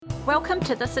Welcome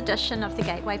to this edition of the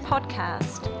Gateway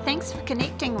Podcast. Thanks for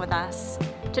connecting with us.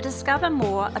 To discover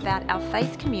more about our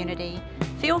faith community,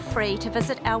 feel free to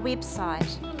visit our website,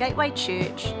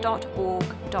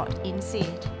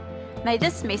 gatewaychurch.org.nz. May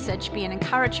this message be an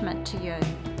encouragement to you.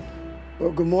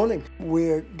 Well, good morning.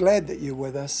 We're glad that you're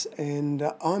with us, and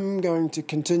I'm going to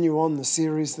continue on the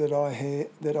series that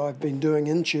I've been doing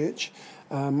in church.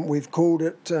 We've called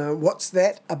it What's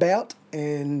That About?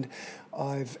 And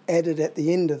I've added at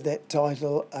the end of that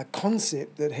title a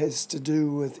concept that has to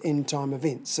do with end time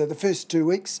events. So the first 2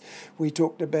 weeks we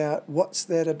talked about what's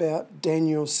that about,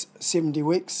 Daniel's 70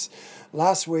 weeks.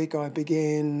 Last week I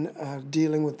began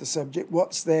dealing with the subject,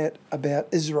 what's that about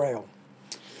Israel?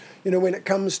 You know, when it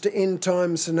comes to end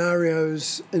time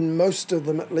scenarios, in most of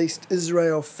them at least,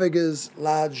 Israel figures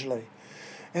largely.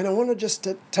 And I want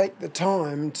to take the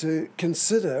time to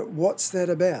consider what's that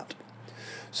about.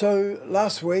 So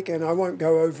last week, and I won't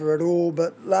go over it all,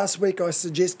 but last week I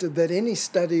suggested that any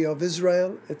study of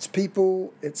Israel, its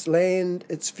people, its land,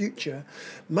 its future,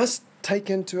 must take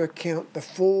into account the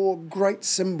four great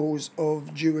symbols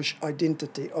of Jewish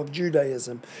identity, of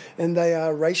Judaism. And they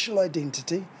are racial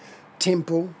identity,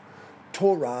 temple,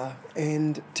 Torah,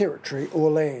 and territory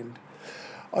or land.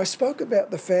 I spoke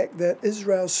about the fact that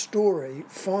Israel's story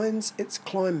finds its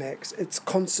climax, its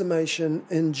consummation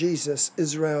in Jesus,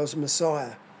 Israel's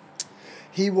Messiah.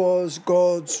 He was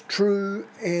God's true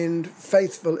and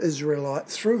faithful Israelite,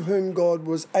 through whom God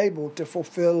was able to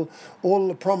fulfill all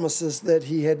the promises that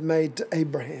he had made to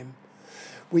Abraham.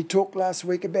 We talked last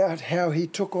week about how he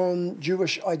took on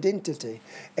Jewish identity,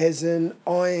 as in,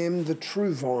 I am the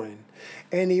true vine.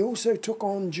 And he also took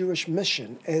on Jewish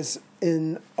mission, as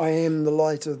in, I am the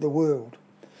light of the world.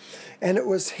 And it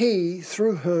was he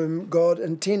through whom God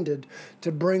intended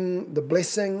to bring the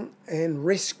blessing and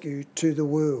rescue to the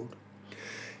world.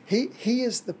 He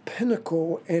is the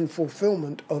pinnacle and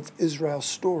fulfillment of Israel's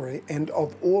story and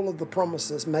of all of the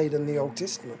promises made in the Old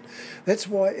Testament. That's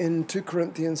why in 2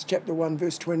 Corinthians chapter 1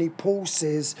 verse 20, Paul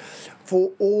says,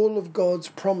 for all of God's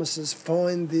promises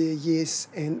find their yes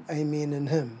and amen in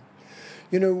him.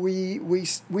 You know, we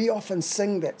often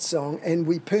sing that song and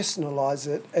we personalize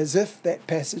it as if that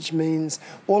passage means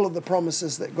all of the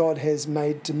promises that God has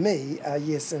made to me are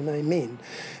yes and amen.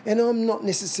 And I'm not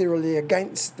necessarily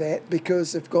against that,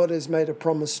 because if God has made a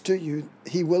promise to you,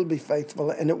 he will be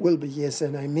faithful and it will be yes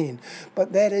and amen.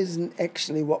 But that isn't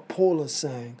actually what Paul is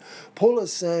saying. Paul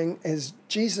is saying, as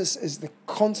Jesus is the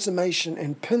consummation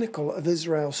and pinnacle of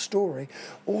Israel's story,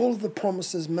 all of the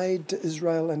promises made to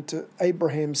Israel and to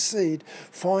Abraham's seed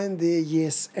find their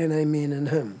yes and amen in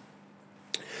him.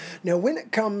 Now, when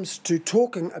it comes to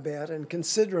talking about and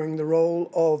considering the role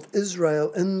of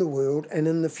Israel in the world and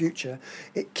in the future,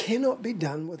 it cannot be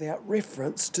done without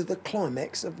reference to the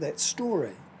climax of that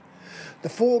story. The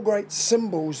four great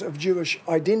symbols of Jewish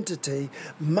identity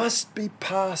must be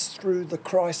passed through the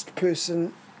Christ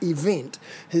person event,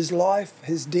 his life,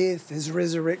 his death, his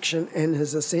resurrection, and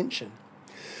his ascension.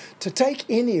 To take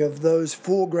any of those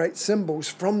four great symbols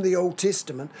from the Old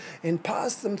Testament and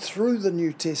pass them through the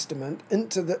New Testament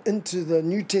into the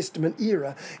New Testament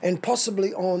era, and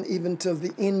possibly on even till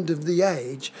the end of the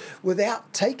age,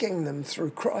 without taking them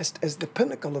through Christ as the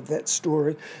pinnacle of that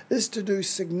story, is to do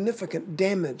significant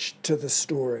damage to the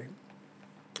story.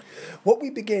 What we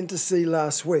began to see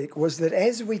last week was that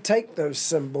as we take those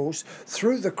symbols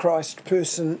through the Christ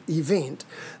person event,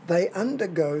 they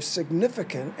undergo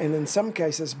significant and in some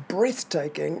cases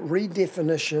breathtaking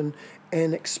redefinition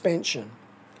and expansion.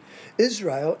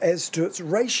 Israel, as to its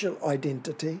racial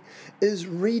identity, is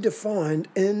redefined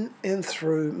in and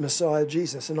through Messiah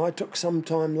Jesus. And I took some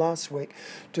time last week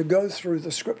to go through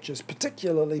the scriptures,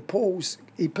 particularly Paul's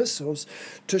epistles,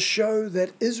 to show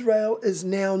that Israel is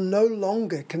now no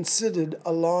longer considered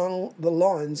along the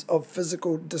lines of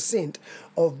physical descent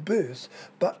of birth,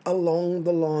 but along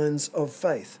the lines of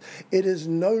faith. It is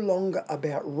no longer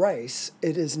about race,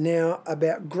 it is now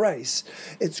about grace.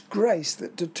 It's grace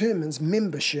that determines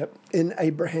membership in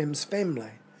Abraham's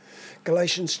family.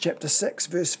 Galatians chapter 6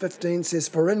 verse 15 says,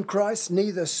 for in Christ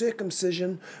neither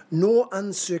circumcision nor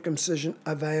uncircumcision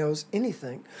avails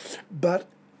anything, but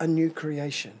a new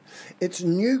creation. It's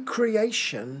new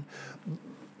creation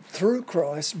through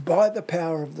Christ by the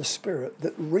power of the Spirit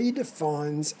that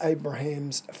redefines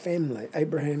Abraham's family,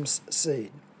 Abraham's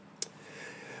seed.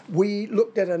 We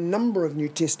looked at a number of New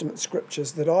Testament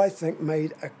scriptures that I think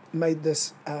made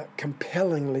this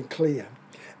compellingly clear.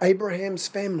 Abraham's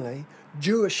family,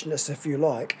 Jewishness if you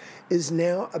like, is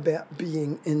now about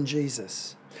being in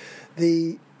Jesus.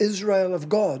 The Israel of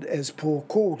God, as Paul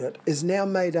called it, is now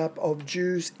made up of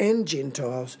Jews and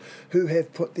Gentiles who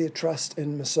have put their trust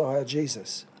in Messiah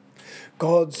Jesus.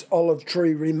 God's olive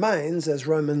tree remains, as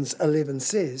Romans 11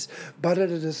 says, but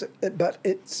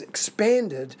it's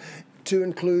expanded to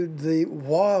include the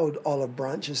wild olive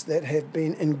branches that have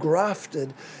been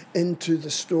engrafted into the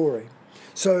story.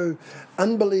 So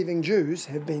unbelieving Jews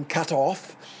have been cut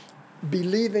off,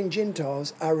 believing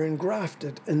Gentiles are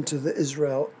engrafted into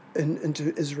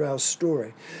into Israel's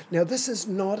story. Now, this is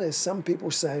not, as some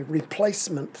people say,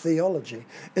 replacement theology.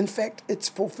 In fact, it's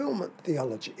fulfillment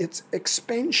theology. It's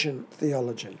expansion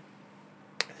theology.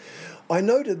 I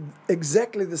noted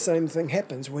exactly the same thing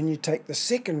happens when you take the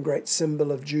second great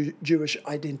symbol of Jewish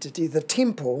identity, the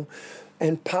temple,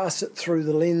 and pass it through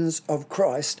the lens of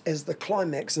Christ as the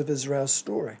climax of Israel's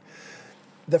story.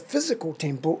 The physical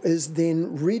temple is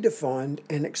then redefined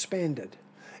and expanded.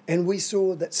 And we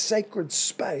saw that sacred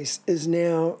space is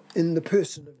now in the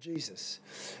person of Jesus.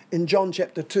 In John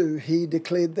chapter 2, he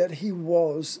declared that he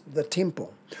was the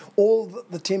temple. All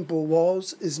that the temple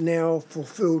was is now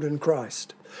fulfilled in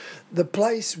Christ. The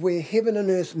place where heaven and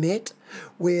earth met,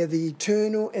 where the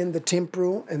eternal and the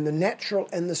temporal and the natural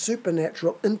and the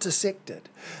supernatural intersected.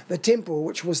 The temple,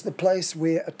 which was the place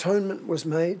where atonement was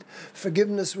made,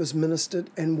 forgiveness was ministered,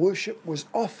 and worship was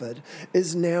offered,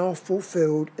 is now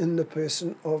fulfilled in the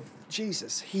person of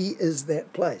Jesus. He is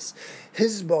that place.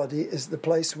 His body is the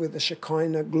place where the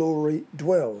Shekinah glory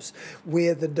dwells,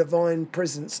 where the divine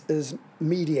presence is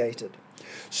mediated.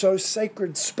 So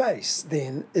sacred space,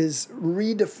 then, is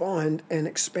redefined and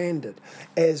expanded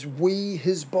as we,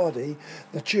 his body,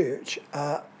 the church,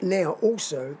 are now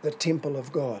also the temple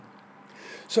of God.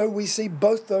 So we see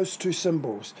both those two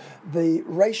symbols, the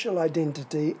racial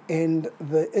identity and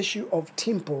the issue of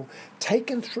temple,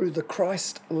 taken through the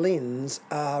Christ lens,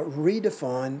 are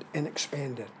redefined and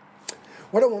expanded.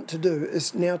 What I want to do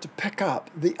is now to pick up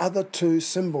the other two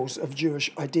symbols of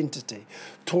Jewish identity,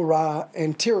 Torah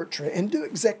and territory, and do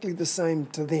exactly the same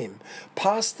to them.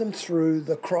 Pass them through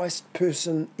the Christ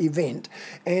person event,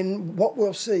 and what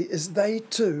we'll see is they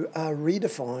too are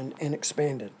redefined and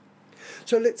expanded.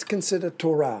 So let's consider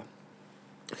Torah.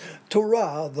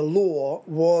 Torah, the law,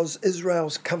 was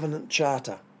Israel's covenant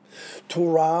charter.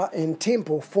 Torah and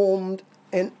temple formed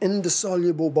an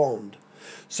indissoluble bond.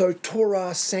 So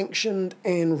Torah sanctioned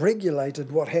and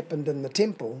regulated what happened in the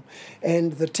temple,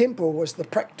 and the temple was the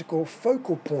practical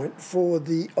focal point for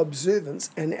the observance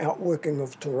and outworking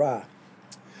of Torah.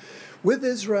 With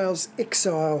Israel's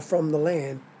exile from the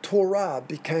land, Torah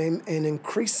became an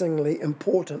increasingly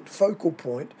important focal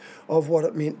point of what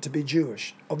it meant to be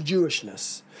Jewish, of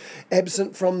Jewishness.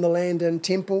 Absent from the land and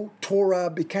temple, Torah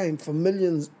became, for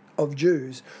millions of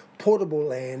Jews, portable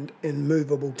land and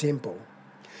movable temple.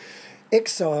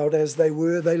 Exiled as they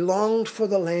were, they longed for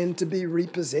the land to be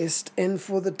repossessed and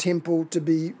for the temple to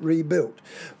be rebuilt.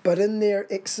 But in their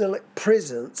exilic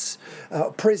present,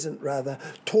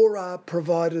 Torah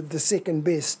provided the second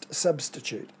best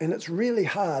substitute. And it's really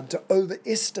hard to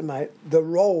overestimate the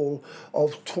role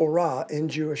of Torah in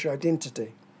Jewish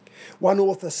identity. One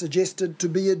author suggested to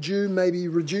be a Jew may be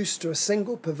reduced to a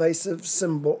single pervasive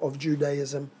symbol of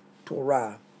Judaism,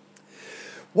 Torah.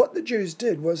 What the Jews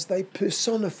did was they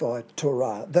personified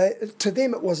Torah. To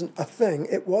them it wasn't a thing,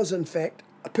 it was in fact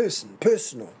a person,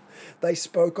 personal. They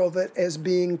spoke of it as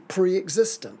being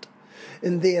pre-existent.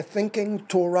 In their thinking,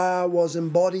 Torah was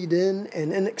embodied in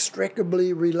and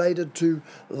inextricably related to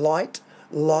light,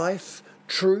 life,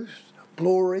 truth,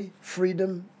 glory,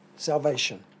 freedom,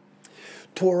 salvation.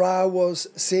 Torah was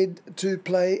said to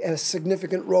play a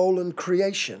significant role in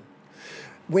creation.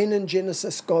 When in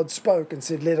Genesis God spoke and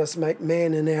said, "Let us make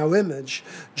man in our image,"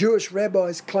 Jewish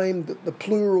rabbis claimed that the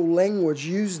plural language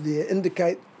used there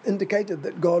indicated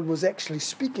that God was actually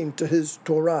speaking to his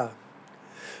Torah.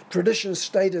 Tradition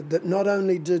stated that not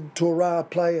only did Torah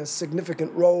play a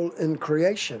significant role in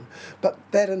creation, but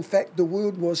that in fact the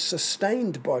world was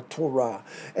sustained by Torah,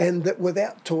 and that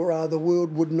without Torah the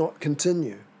world would not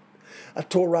continue. A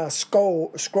Torah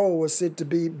scroll was said to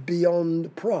be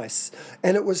beyond price,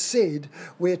 and it was said,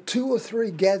 where two or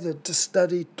three gathered to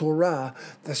study Torah,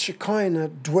 the Shekinah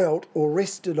dwelt or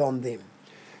rested on them.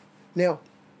 Now,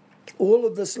 all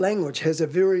of this language has a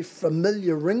very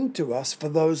familiar ring to us for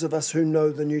those of us who know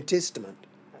the New Testament.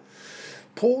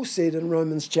 Paul said in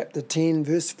Romans chapter 10,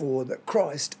 verse 4, that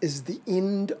Christ is the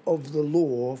end of the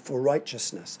law for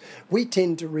righteousness. We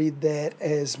tend to read that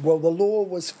as, well, the law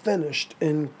was finished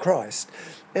in Christ.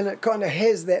 And it kind of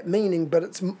has that meaning, but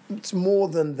it's more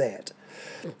than that.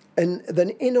 And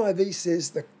the NIV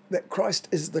says that Christ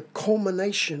is the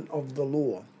culmination of the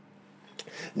law.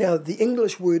 Now, the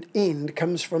English word end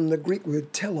comes from the Greek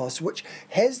word telos, which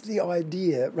has the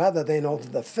idea, rather than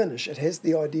of the finish, it has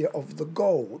the idea of the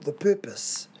goal, the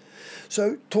purpose.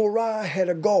 So Torah had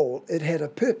a goal, it had a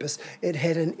purpose, it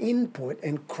had an end point,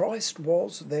 and Christ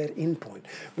was that end point.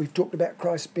 We've talked about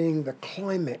Christ being the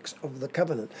climax of the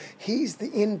covenant. He's the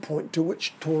end point to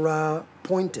which Torah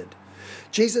pointed.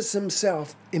 Jesus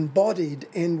himself embodied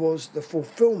and was the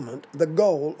fulfillment, the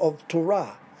goal of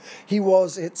Torah. He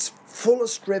was its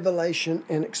fullest revelation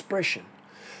and expression.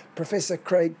 Professor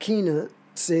Craig Keener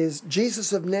says,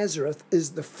 Jesus of Nazareth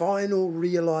is the final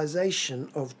realization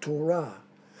of Torah.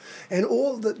 And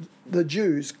all that the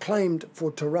Jews claimed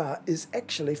for Torah is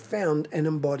actually found and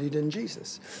embodied in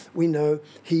Jesus. We know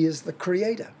he is the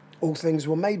creator. All things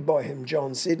were made by him,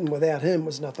 John said, and without him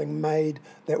was nothing made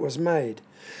that was made.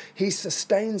 He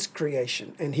sustains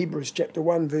creation, and Hebrews chapter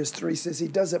 1 verse 3 says he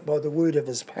does it by the word of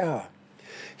his power.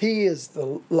 He is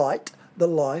the light, the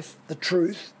life, the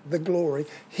truth, the glory.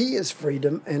 He is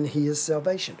freedom and he is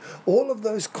salvation. All of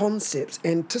those concepts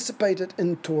anticipated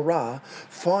in Torah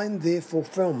find their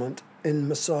fulfillment in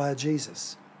Messiah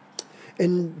Jesus.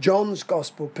 In John's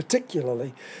Gospel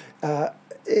particularly,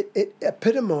 it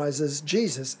epitomizes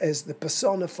Jesus as the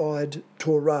personified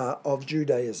Torah of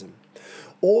Judaism.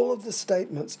 All of the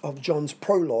statements of John's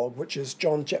prologue, which is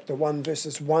John chapter 1,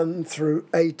 verses 1 through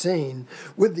 18,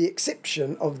 with the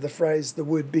exception of the phrase, the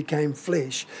Word became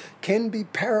flesh, can be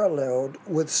paralleled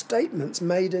with statements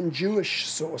made in Jewish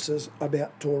sources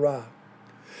about Torah.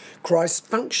 Christ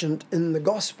functioned in the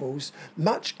Gospels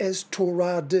much as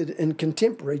Torah did in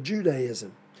contemporary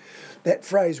Judaism. That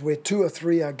phrase, where two or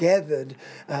three are gathered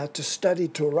to study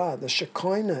Torah, the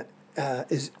Shekinah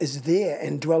is there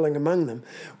and dwelling among them.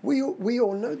 We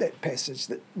all know that passage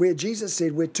that where Jesus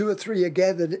said, where two or three are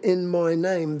gathered in my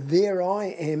name, there I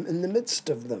am in the midst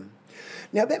of them.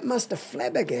 Now that must have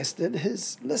flabbergasted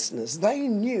his listeners. They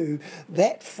knew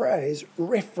that phrase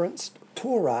referenced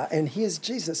Torah, and here's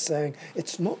Jesus saying,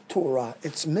 it's not Torah,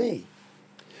 it's me.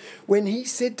 When he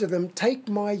said to them, take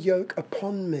my yoke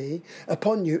upon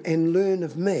you and learn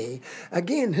of me,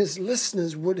 again his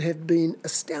listeners would have been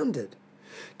astounded.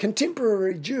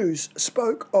 Contemporary Jews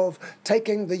spoke of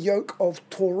taking the yoke of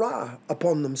Torah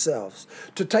upon themselves.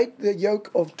 To take the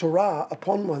yoke of Torah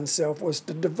upon oneself was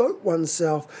to devote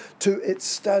oneself to its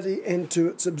study and to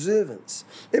its observance.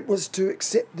 It was to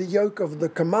accept the yoke of the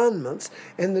commandments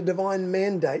and the divine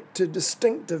mandate to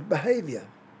distinctive behavior.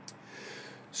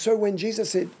 So when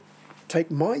Jesus said,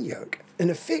 take my yoke, in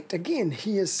effect, again,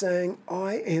 he is saying,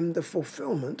 I am the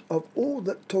fulfillment of all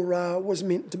that Torah was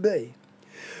meant to be.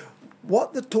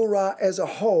 What the Torah as a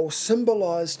whole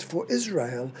symbolized for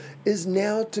Israel is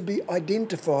now to be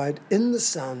identified in the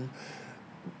Son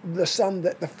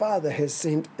that the Father has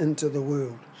sent into the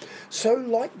world. So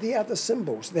like the other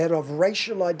symbols, that of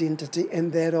racial identity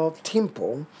and that of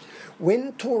temple,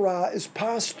 when Torah is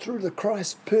passed through the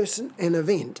Christ person and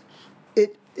event,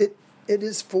 it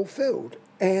is fulfilled.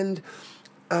 And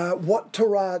what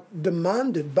Torah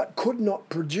demanded but could not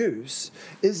produce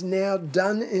is now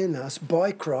done in us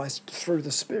by Christ through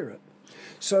the Spirit.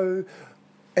 So,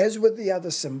 as with the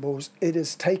other symbols, it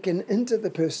is taken into the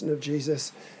person of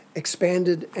Jesus,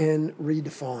 expanded and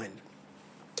redefined.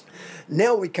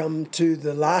 Now we come to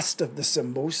the last of the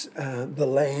symbols, the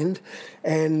land.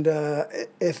 And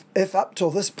if up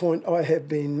till this point I have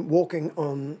been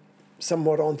walking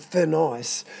somewhat on thin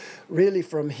ice, really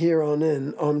from here on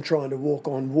in, I'm trying to walk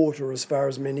on water as far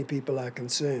as many people are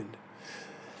concerned.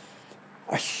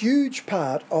 A huge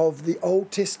part of the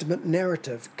Old Testament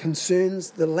narrative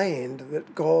concerns the land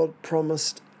that God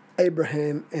promised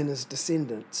Abraham and his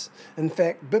descendants. In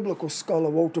fact, biblical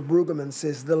scholar Walter Brueggemann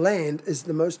says the land is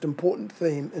the most important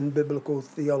theme in biblical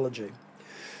theology.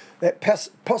 That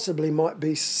possibly might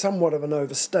be somewhat of an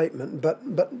overstatement,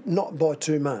 but not by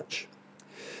too much.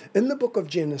 In the book of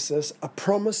Genesis, a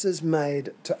promise is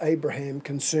made to Abraham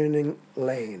concerning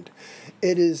land.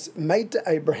 It is made to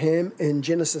Abraham in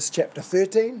Genesis chapter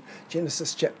 13,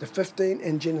 Genesis chapter 15,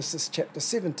 and Genesis chapter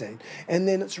 17. And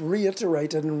then it's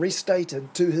reiterated and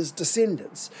restated to his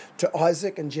descendants, to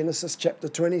Isaac in Genesis chapter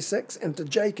 26, and to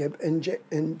Jacob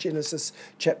in Genesis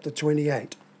chapter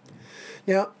 28.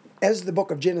 Now, as the book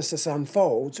of Genesis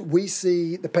unfolds, we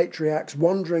see the patriarchs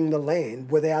wandering the land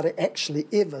without actually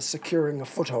ever securing a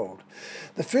foothold.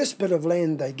 The first bit of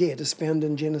land they get is found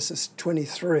in Genesis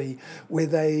 23, where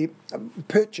they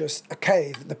purchase a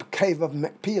cave, the cave of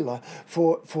Machpelah,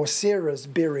 for Sarah's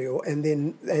burial, and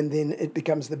then it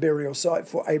becomes the burial site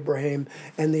for Abraham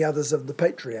and the others of the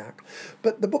patriarch.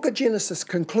 But the book of Genesis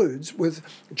concludes with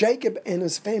Jacob and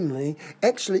his family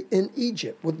actually in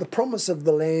Egypt, with the promise of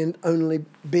the land only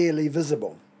barely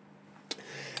visible.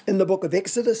 In the book of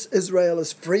Exodus, Israel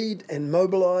is freed and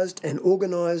mobilized and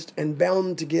organized and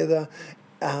bound together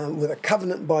with a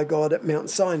covenant by God at Mount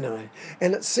Sinai.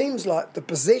 And it seems like the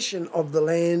possession of the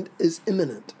land is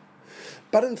imminent.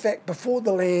 But in fact, before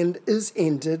the land is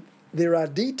entered, there are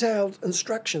detailed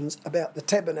instructions about the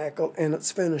tabernacle and its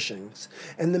furnishings.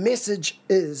 And the message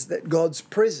is that God's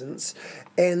presence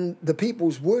and the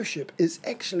people's worship is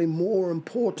actually more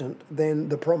important than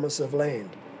the promise of land.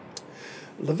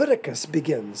 Leviticus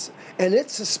begins, and it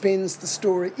suspends the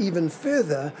story even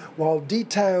further while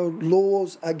detailed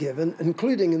laws are given,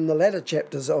 including in the latter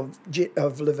chapters of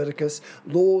Leviticus,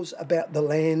 laws about the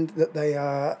land that they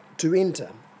are to enter.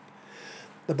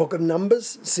 The book of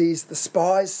Numbers sees the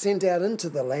spies sent out into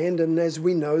the land, and as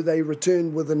we know, they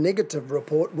returned with a negative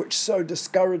report, which so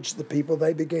discouraged the people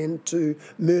they began to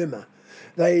murmur.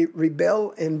 They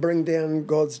rebel and bring down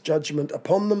God's judgment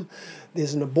upon them.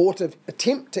 There's an abortive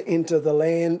attempt to enter the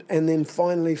land, and then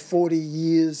finally 40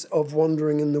 years of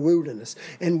wandering in the wilderness.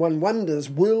 And one wonders,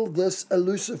 will this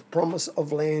elusive promise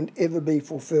of land ever be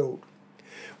fulfilled?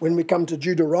 When we come to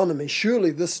Deuteronomy,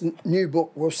 surely this new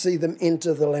book will see them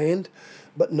enter the land.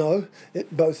 But no,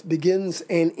 it both begins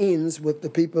and ends with the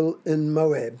people in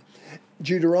Moab.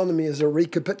 Deuteronomy is a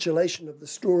recapitulation of the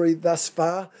story thus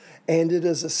far, and it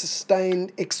is a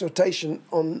sustained exhortation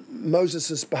on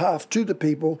Moses' behalf to the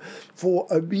people for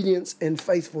obedience and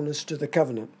faithfulness to the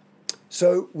covenant.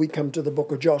 So we come to the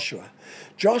book of Joshua.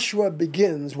 Joshua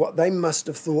begins what they must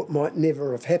have thought might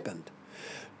never have happened.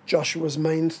 Joshua's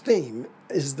main theme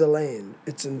is the land,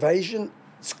 its invasion,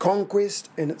 its conquest,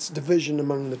 and its division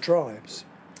among the tribes.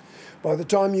 By the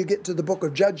time you get to the book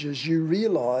of Judges, you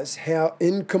realize how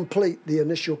incomplete the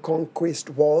initial conquest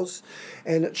was,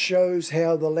 and it shows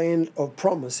how the land of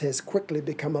promise has quickly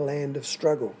become a land of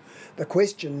struggle. The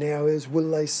question now is,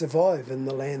 will they survive in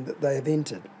the land that they have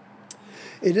entered?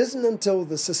 It isn't until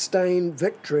the sustained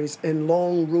victories and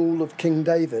long rule of King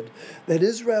David that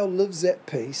Israel lives at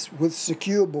peace with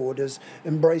secure borders,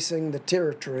 embracing the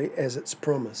territory as it's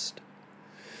promised.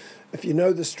 If you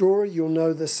know the story, you'll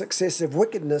know the successive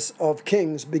wickedness of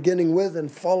kings, beginning with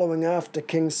and following after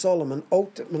King Solomon,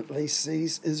 ultimately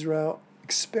sees Israel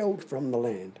expelled from the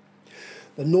land.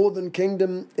 The northern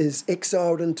kingdom is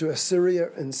exiled into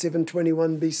Assyria in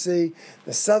 721 BC.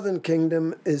 The southern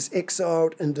kingdom is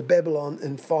exiled into Babylon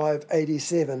in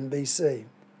 587 BC.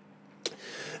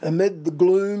 Amid the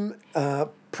gloom,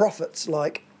 prophets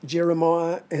like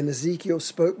Jeremiah and Ezekiel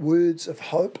spoke words of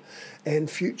hope and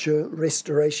future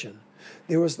restoration.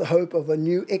 There was the hope of a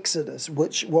new exodus,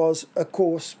 which was, of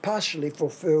course, partially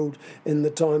fulfilled in the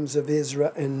times of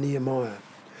Ezra and Nehemiah.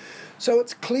 So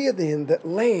it's clear then that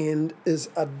land is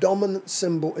a dominant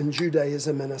symbol in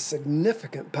Judaism and a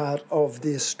significant part of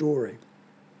their story.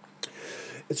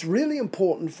 It's really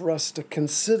important for us to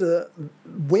consider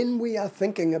when we are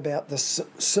thinking about the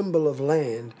symbol of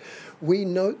land, we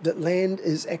note that land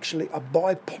is actually a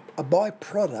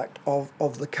byproduct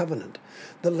of the covenant.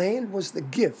 The land was the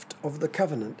gift of the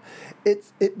covenant.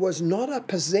 It was not a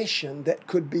possession that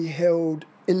could be held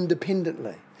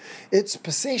independently. Its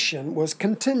possession was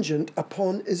contingent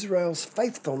upon Israel's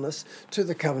faithfulness to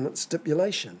the covenant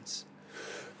stipulations.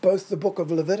 Both the book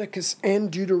of Leviticus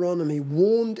and Deuteronomy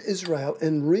warned Israel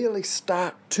in really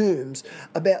stark terms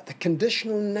about the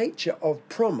conditional nature of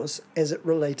promise as it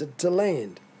related to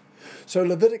land. So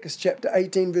Leviticus chapter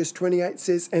 18 verse 28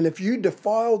 says, "And if you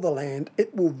defile the land,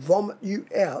 it will vomit you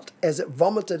out as it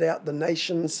vomited out the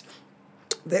nations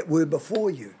that were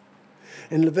before you."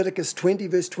 In Leviticus 20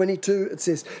 verse 22 it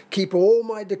says, "Keep all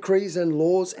my decrees and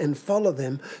laws and follow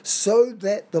them, so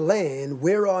that the land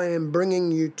where I am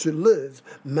bringing you to live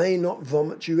may not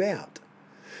vomit you out."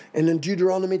 And in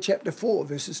Deuteronomy chapter 4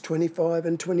 verses 25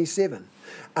 and 27,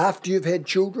 "After you've had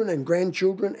children and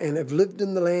grandchildren and have lived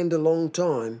in the land a long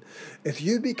time, if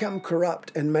you become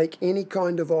corrupt and make any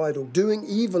kind of idol, doing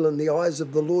evil in the eyes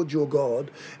of the Lord your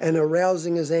God and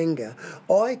arousing his anger,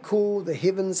 I call the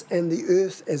heavens and the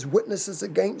earth as witnesses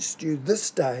against you this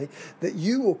day that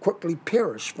you will quickly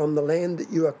perish from the land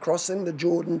that you are crossing the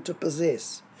Jordan to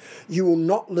possess. You will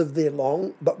not live there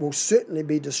long, but will certainly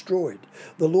be destroyed.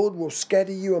 The Lord will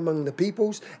scatter you among the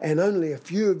peoples, and only a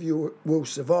few of you will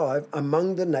survive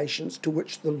among the nations to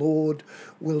which the Lord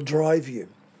will drive you."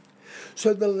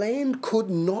 So the land could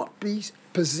not be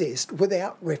possessed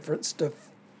without reference to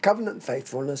covenant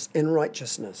faithfulness and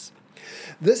righteousness.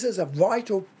 This is a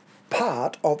vital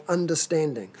part of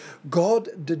understanding.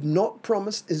 God did not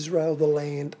promise Israel the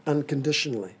land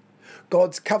unconditionally.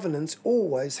 God's covenants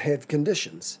always have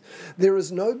conditions. There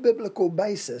is no biblical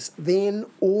basis then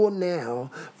or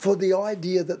now for the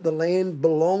idea that the land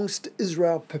belongs to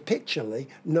Israel perpetually,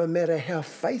 no matter how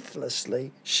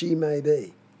faithlessly she may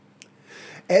be.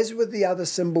 As with the other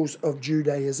symbols of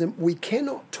Judaism, we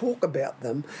cannot talk about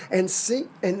them and seek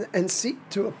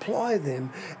to apply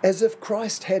them as if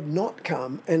Christ had not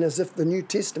come and as if the New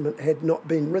Testament had not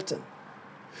been written.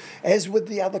 As with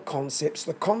the other concepts,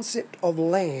 the concept of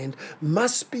land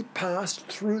must be passed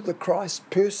through the Christ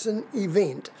person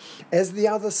event, as the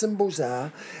other symbols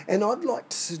are, and I'd like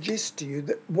to suggest to you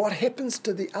that what happens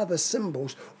to the other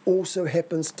symbols also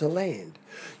happens to land.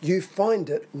 You find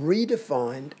it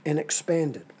redefined and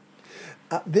expanded.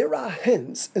 There are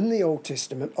hints in the Old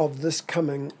Testament of this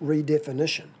coming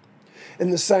redefinition,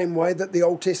 in the same way that the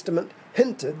Old Testament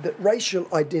hinted that racial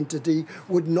identity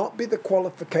would not be the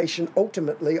qualification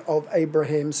ultimately of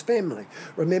Abraham's family.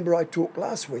 Remember, I talked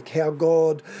last week how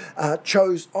God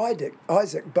chose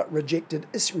Isaac but rejected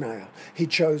Ishmael. He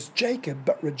chose Jacob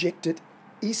but rejected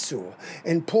Esau.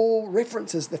 And Paul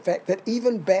references the fact that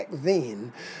even back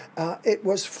then, it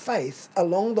was faith,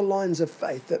 along the lines of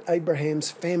faith, that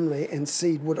Abraham's family and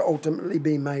seed would ultimately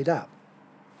be made up.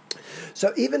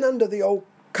 So even under the Old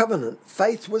Covenant,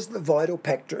 faith was the vital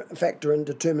factor in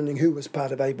determining who was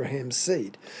part of Abraham's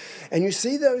seed. And you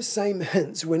see those same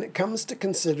hints when it comes to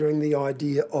considering the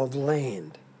idea of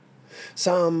land.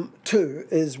 Psalm 2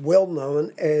 is well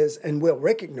known as and well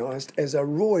recognized as a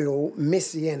royal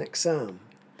messianic psalm.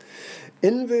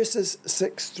 In verses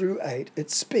 6 through 8, it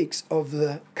speaks of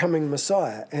the coming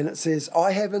Messiah, and it says,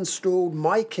 "I have installed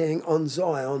my king on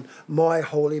Zion, my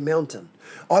holy mountain.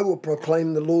 I will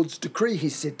proclaim the Lord's decree," he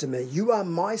said to me. "You are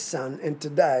my son, and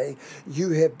today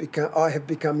I have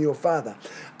become your father.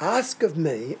 Ask of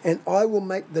me, and I will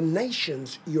make the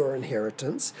nations your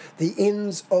inheritance, the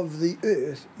ends of the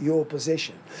earth your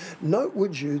possession." Note,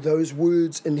 would you, those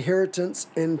words, inheritance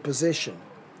and possession.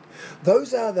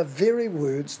 Those are the very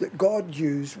words that God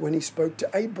used when he spoke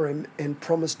to Abram and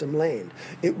promised him land.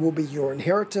 It will be your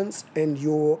inheritance and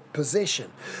your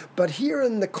possession. But here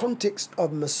in the context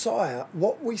of Messiah,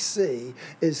 what we see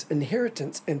is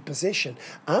inheritance and possession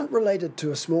aren't related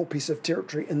to a small piece of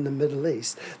territory in the Middle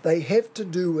East. They have to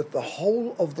do with the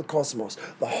whole of the cosmos,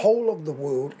 the whole of the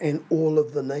world, and all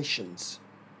of the nations.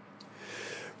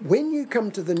 When you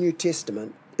come to the New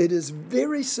Testament, it is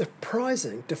very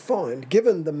surprising to find,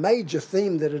 given the major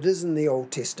theme that it is in the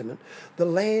Old Testament, the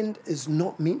land is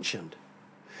not mentioned.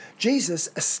 Jesus,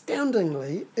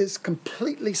 astoundingly, is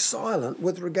completely silent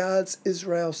with regards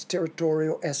Israel's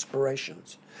territorial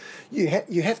aspirations. You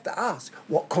have to ask,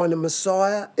 what kind of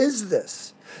Messiah is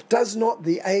this? Does not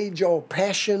the age-old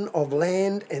passion of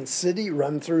land and city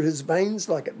run through his veins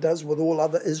like it does with all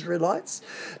other Israelites?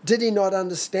 Did he not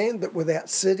understand that without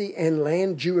city and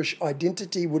land, Jewish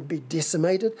identity would be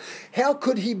decimated? How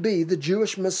could he be the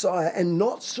Jewish Messiah and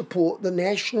not support the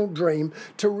national dream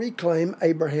to reclaim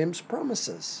Abraham's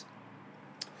promises?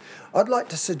 I'd like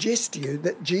to suggest to you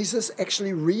that Jesus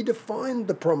actually redefined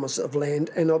the promise of land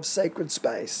and of sacred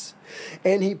space.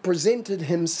 And he presented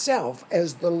himself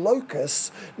as the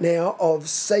locus now of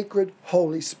sacred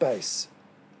holy space.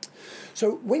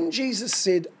 So when Jesus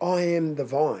said, "I am the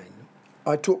vine,"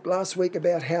 I talked last week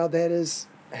about how that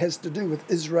has to do with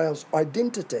Israel's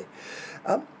identity.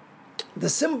 The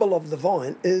symbol of the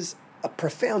vine is a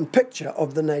profound picture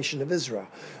of the nation of Israel.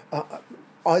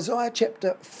 Isaiah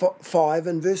chapter 5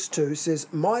 and verse 2 says,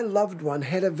 "My loved one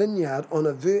had a vineyard on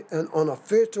a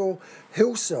fertile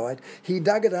hillside. He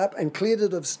dug it up and cleared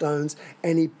it of stones,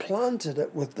 and he planted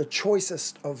it with the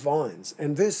choicest of vines."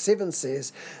 And verse 7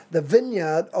 says, "The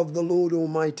vineyard of the Lord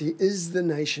Almighty is the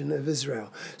nation of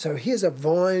Israel." So here's a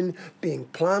vine being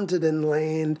planted in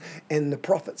land, and the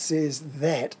prophet says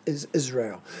that is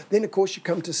Israel. Then, of course, you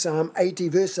come to Psalm 80,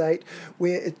 verse 8,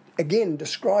 where it again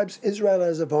describes Israel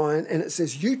as a vine, and it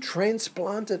says, "You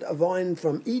transplanted a vine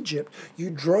from Egypt, you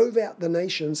drove out the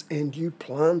nations, and you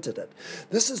planted it."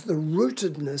 This is the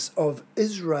rootedness of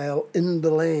Israel in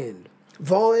the land.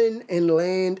 Vine and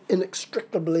land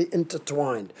inextricably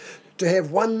intertwined. To have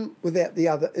one without the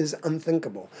other is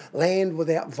unthinkable. Land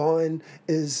without vine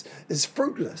is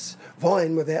fruitless.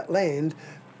 Vine without land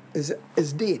is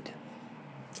dead.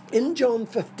 In John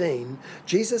 15,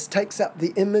 Jesus takes up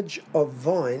the image of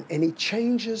vine and he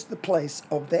changes the place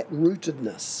of that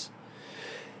rootedness.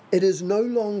 It is no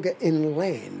longer in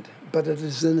land, but it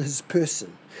is in his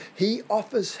person. He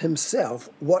offers himself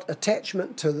what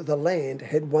attachment to the land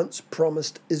had once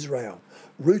promised Israel: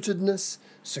 rootedness,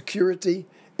 security,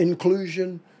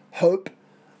 inclusion, hope,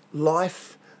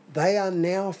 life. They are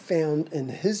now found in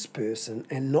his person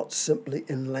and not simply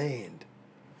in land.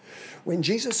 When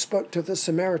Jesus spoke to the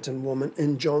Samaritan woman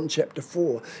in John chapter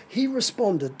 4, he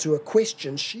responded to a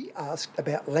question she asked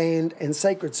about land and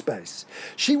sacred space.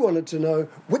 She wanted to know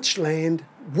which land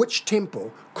which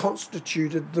temple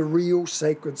constituted the real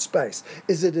sacred space.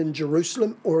 Is it in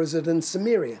Jerusalem or is it in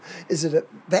Samaria? Is it at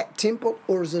that temple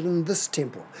or is it in this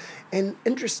temple? And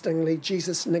interestingly,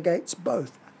 Jesus negates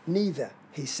both. Neither,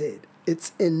 he said.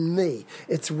 It's in me.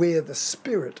 It's where the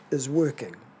Spirit is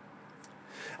working.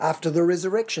 After the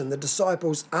resurrection, the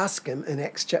disciples ask him in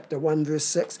Acts chapter 1 verse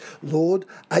 6, Lord,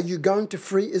 are you going to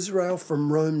free Israel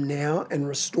from Rome now and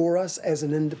restore us as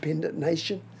an independent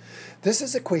nation? This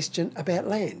is a question about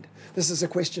land. This is a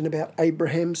question about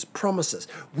Abraham's promises.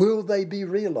 Will they be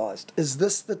realized? Is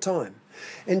this the time?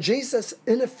 And Jesus,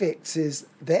 in effect, says,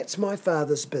 that's my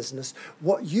Father's business.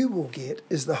 What you will get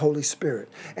is the Holy Spirit.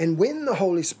 And when the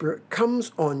Holy Spirit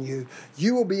comes on you,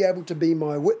 you will be able to be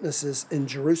my witnesses in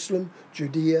Jerusalem,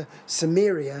 Judea,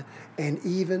 Samaria, and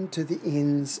even to the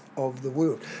ends of the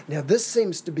world. Now, this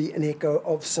seems to be an echo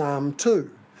of Psalm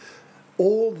 2.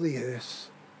 All the earth,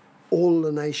 all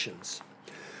the nations.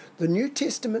 The New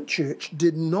Testament church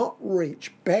did not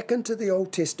reach back into the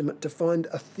Old Testament to find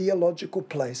a theological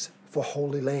place for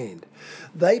Holy Land.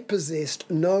 They possessed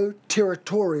no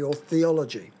territorial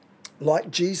theology.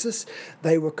 Like Jesus,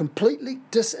 they were completely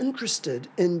disinterested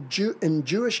in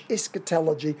Jewish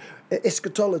eschatology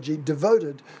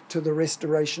devoted to the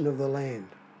restoration of the land.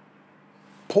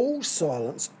 Paul's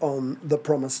silence on the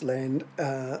promised land,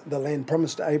 the land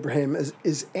promised to Abraham,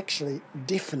 is actually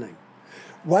deafening.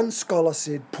 One scholar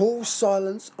said, Paul's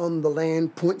silence on the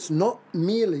land points not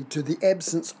merely to the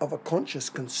absence of a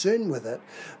conscious concern with it,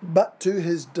 but to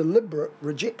his deliberate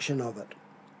rejection of it.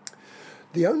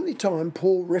 The only time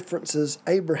Paul references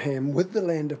Abraham with the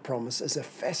land of promise is a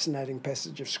fascinating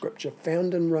passage of Scripture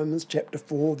found in Romans chapter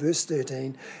 4, verse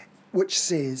 13, which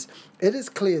says, it is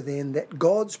clear then that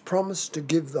God's promise to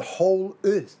give the whole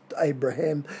earth to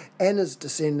Abraham and his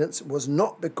descendants was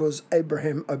not because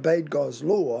Abraham obeyed God's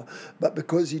law, but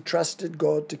because he trusted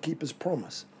God to keep his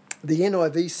promise. The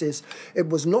NIV says, it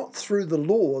was not through the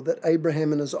law that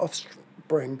Abraham and his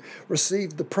offspring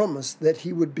received the promise that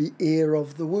he would be heir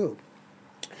of the world.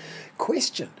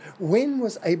 Question, when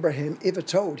was Abraham ever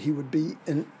told he would be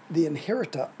the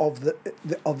inheritor of the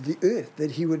earth,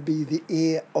 that he would be the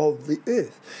heir of the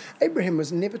earth? Abraham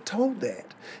was never told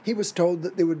that. He was told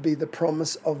that there would be the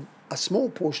promise of a small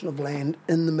portion of land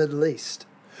in the Middle East.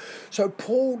 So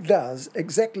Paul does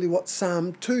exactly what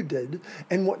Psalm 2 did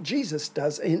and what Jesus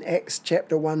does in Acts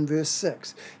chapter 1 verse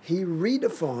 6. He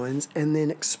redefines and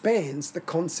then expands the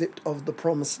concept of the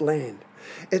promised land.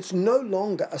 It's no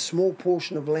longer a small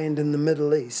portion of land in the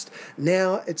Middle East.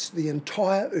 Now it's the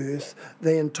entire earth,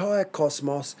 the entire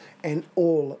cosmos, and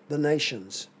all the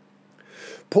nations.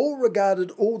 Paul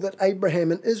regarded all that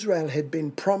Abraham and Israel had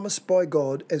been promised by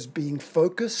God as being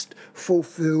focused,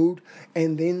 fulfilled,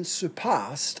 and then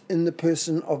surpassed in the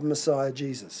person of Messiah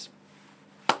Jesus.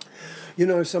 You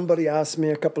know, somebody asked me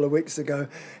a couple of weeks ago,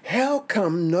 how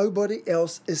come nobody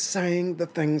else is saying the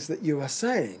things that you are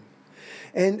saying?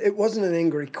 And it wasn't an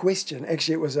angry question.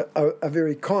 Actually, it was a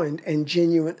very kind and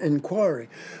genuine inquiry.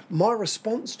 My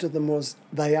response to them was,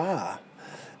 they are.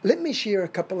 Let me share a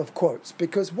couple of quotes,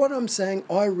 because what I'm saying,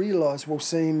 I realise will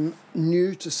seem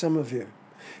new to some of you.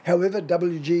 However,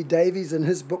 W.G. Davies, in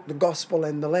his book, The Gospel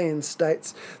and the Land,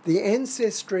 states, the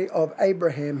ancestry of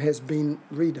Abraham has been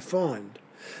redefined.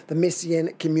 The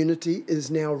Messianic community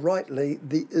is now rightly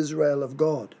the Israel of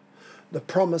God. The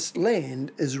promised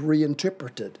land is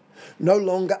reinterpreted. No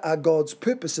longer are God's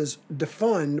purposes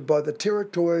defined by the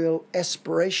territorial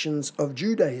aspirations of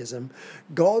Judaism.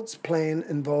 God's plan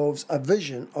involves a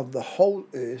vision of the whole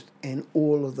earth and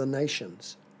all of the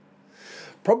nations.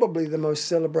 Probably the most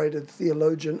celebrated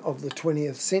theologian of the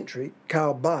 20th century,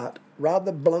 Karl Barth,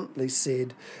 rather bluntly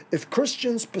said, if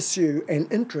Christians pursue an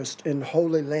interest in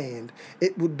Holy Land,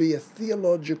 it would be a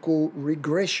theological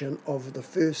regression of the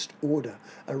first order,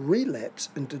 a relapse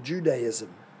into Judaism.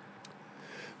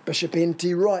 Bishop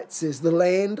N.T. Wright says, the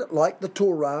land, like the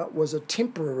Torah, was a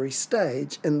temporary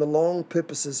stage in the long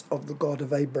purposes of the God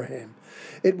of Abraham.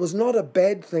 It was not a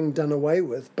bad thing done away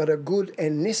with, but a good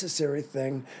and necessary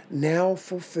thing now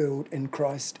fulfilled in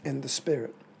Christ and the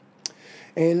Spirit.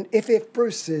 And F.F.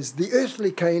 Bruce says, the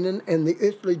earthly Canaan and the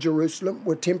earthly Jerusalem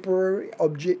were temporary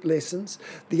object lessons.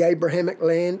 The Abrahamic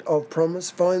land of promise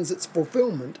finds its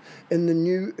fulfillment in the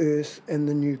new earth and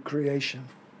the new creation.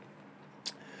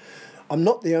 I'm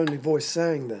not the only voice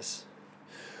saying this.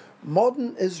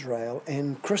 Modern Israel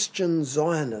and Christian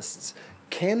Zionists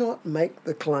cannot make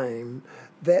the claim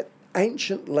that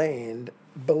ancient land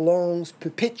belongs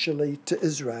perpetually to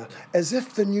Israel, as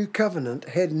if the new covenant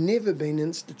had never been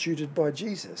instituted by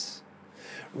Jesus.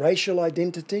 Racial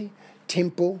identity,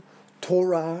 temple,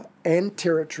 Torah and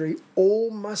territory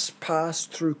all must pass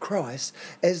through Christ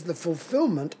as the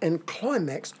fulfillment and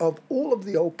climax of all of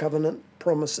the Old Covenant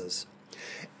promises.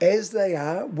 As they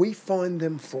are, we find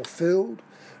them fulfilled,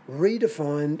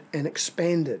 redefined, and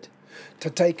expanded to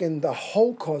take in the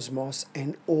whole cosmos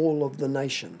and all of the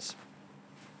nations.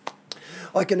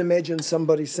 I can imagine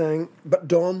somebody saying, but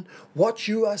Don, what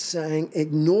you are saying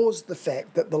ignores the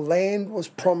fact that the land was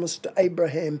promised to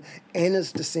Abraham and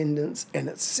his descendants, and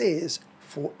it says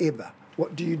forever.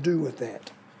 What do you do with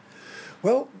that?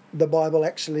 Well, the Bible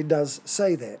actually does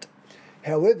say that.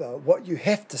 However, what you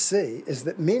have to see is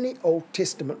that many Old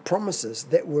Testament promises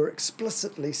that were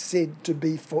explicitly said to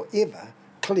be forever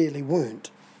clearly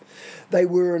weren't. They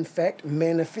were, in fact,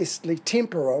 manifestly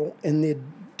temporal in their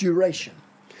duration.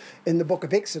 In the book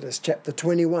of Exodus, chapter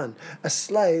 21, a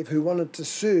slave who wanted to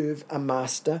serve a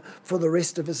master for the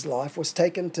rest of his life was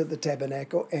taken to the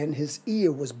tabernacle and his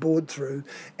ear was bored through,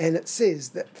 and it says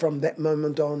that from that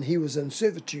moment on he was in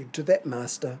servitude to that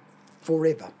master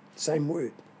forever. Same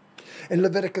word. In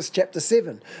Leviticus chapter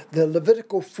 7, the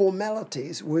Levitical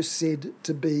formalities were said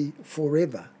to be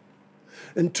forever.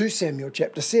 In 2 Samuel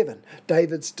chapter 7,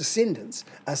 David's descendants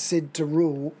are said to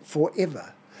rule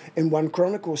forever. In 1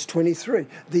 Chronicles 23,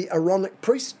 the Aaronic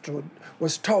priesthood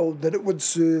was told that it would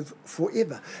serve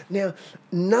forever. Now,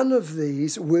 none of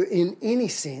these were in any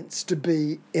sense to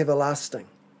be everlasting.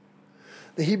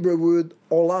 The Hebrew word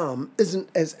olam isn't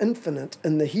as infinite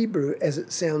in the Hebrew as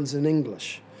it sounds in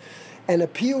English. An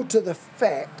appeal to the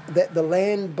fact that the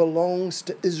land belongs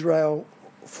to Israel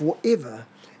forever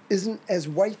isn't as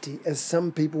weighty as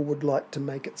some people would like to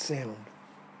make it sound.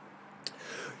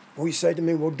 Well, you say to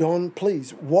me, well, Don,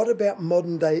 please, what about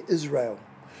modern-day Israel?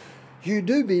 You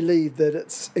do believe that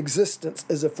its existence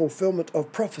is a fulfillment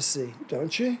of prophecy,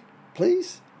 don't you?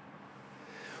 Please?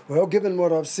 Well, given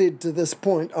what I've said to this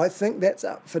point, I think that's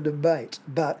up for debate.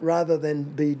 But rather than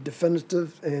be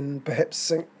definitive and perhaps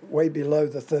sink way below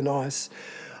the thin ice,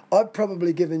 I've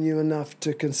probably given you enough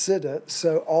to consider,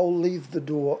 so I'll leave the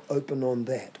door open on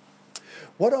that.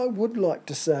 What I would like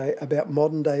to say about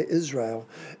modern-day Israel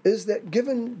is that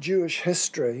given Jewish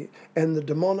history and the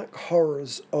demonic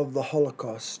horrors of the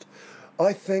Holocaust,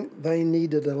 I think they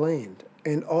needed a land,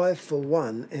 and I, for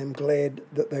one, am glad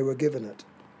that they were given it.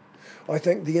 I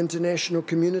think the international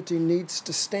community needs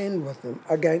to stand with them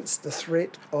against the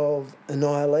threat of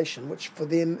annihilation, which for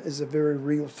them is a very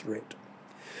real threat.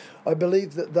 I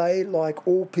believe that they, like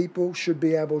all people, should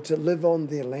be able to live on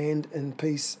their land in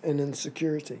peace and in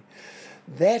security.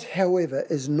 That, however,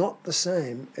 is not the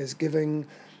same as giving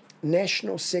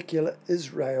national secular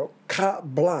Israel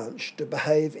carte blanche to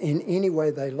behave in any way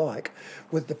they like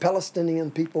with the Palestinian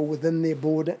people within their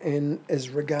border and as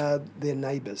regard their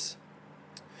neighbours.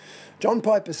 John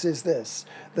Piper says this: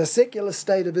 the secular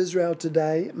state of Israel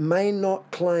today may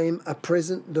not claim a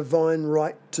present divine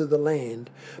right to the land,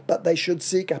 but they should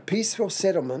seek a peaceful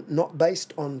settlement not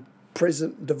based on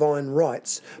present divine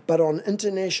rights, but on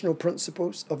international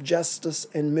principles of justice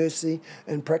and mercy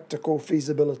and practical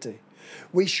feasibility.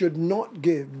 We should not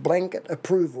give blanket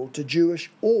approval to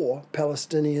Jewish or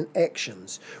Palestinian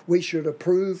actions. We should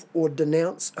approve or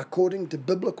denounce according to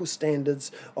biblical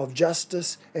standards of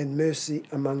justice and mercy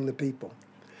among the people.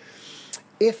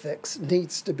 Ethics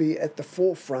needs to be at the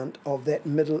forefront of that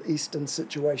Middle Eastern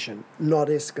situation, not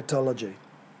eschatology.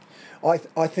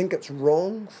 I think it's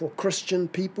wrong for Christian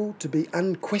people to be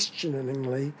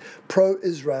unquestioningly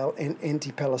pro-Israel and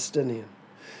anti-Palestinian.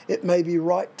 It may be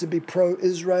right to be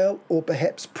pro-Israel or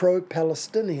perhaps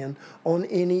pro-Palestinian on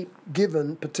any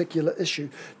given particular issue,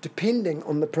 depending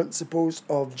on the principles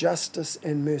of justice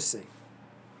and mercy.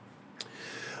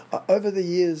 Over the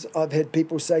years, I've had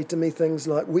people say to me things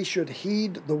like, we should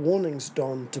heed the warnings,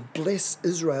 Don, to bless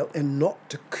Israel and not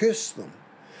to curse them.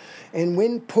 And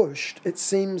when pushed, it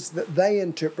seems that they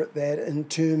interpret that in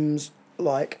terms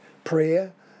like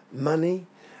prayer, money,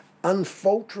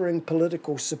 unfaltering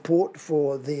political support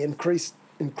for the increased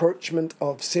encroachment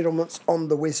of settlements on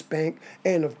the West Bank,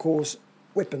 and of course,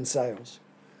 weapon sales.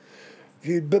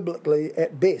 Viewed biblically,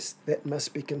 at best, that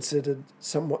must be considered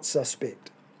somewhat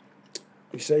suspect.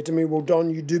 You say to me, well, Don,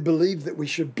 you do believe that we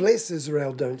should bless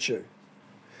Israel, don't you?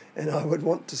 And I would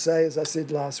want to say, as I said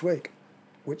last week,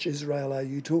 which Israel are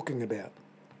you talking about?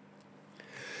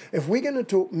 If we're going to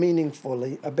talk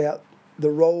meaningfully about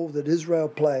the role that Israel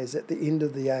plays at the end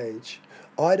of the age,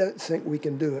 I don't think we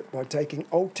can do it by taking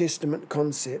Old Testament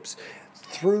concepts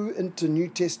through into New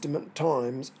Testament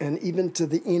times and even to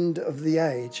the end of the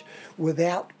age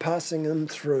without passing them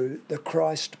through the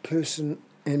Christ person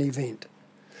and event.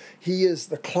 He is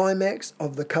the climax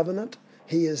of the covenant.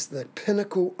 He is the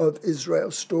pinnacle of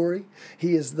Israel's story.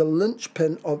 He is the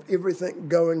linchpin of everything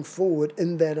going forward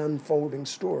in that unfolding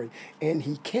story. And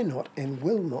he cannot and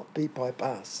will not be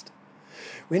bypassed.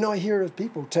 When I hear of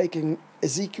people taking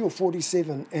Ezekiel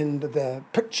 47 and the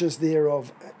pictures there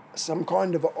of some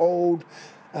kind of old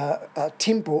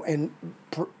temple and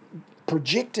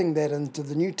projecting that into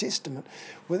the New Testament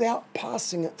without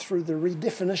passing it through the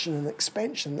redefinition and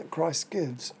expansion that Christ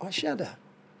gives, I shudder.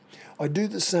 I do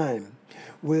the same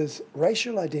with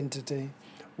racial identity,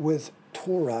 with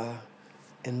Torah,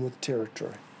 and with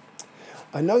territory.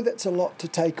 I know that's a lot to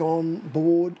take on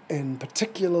board, and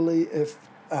particularly if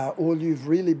all you've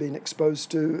really been exposed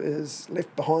to is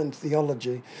left behind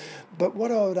theology. But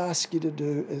what I would ask you to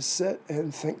do is sit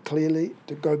and think clearly,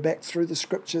 to go back through the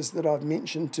scriptures that I've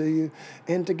mentioned to you,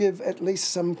 and to give at least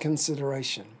some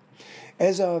consideration.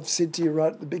 As I've said to you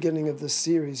right at the beginning of this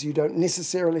series, you don't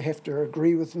necessarily have to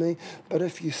agree with me, but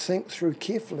if you think through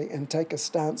carefully and take a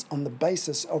stance on the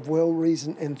basis of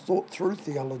well-reasoned and thought-through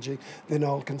theology, then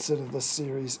I'll consider this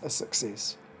series a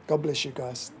success. God bless you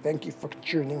guys. Thank you for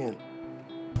tuning in.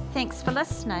 Thanks for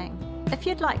listening. If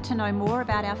you'd like to know more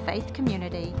about our faith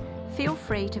community, feel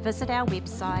free to visit our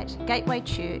website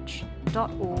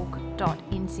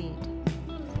gatewaychurch.org.nz.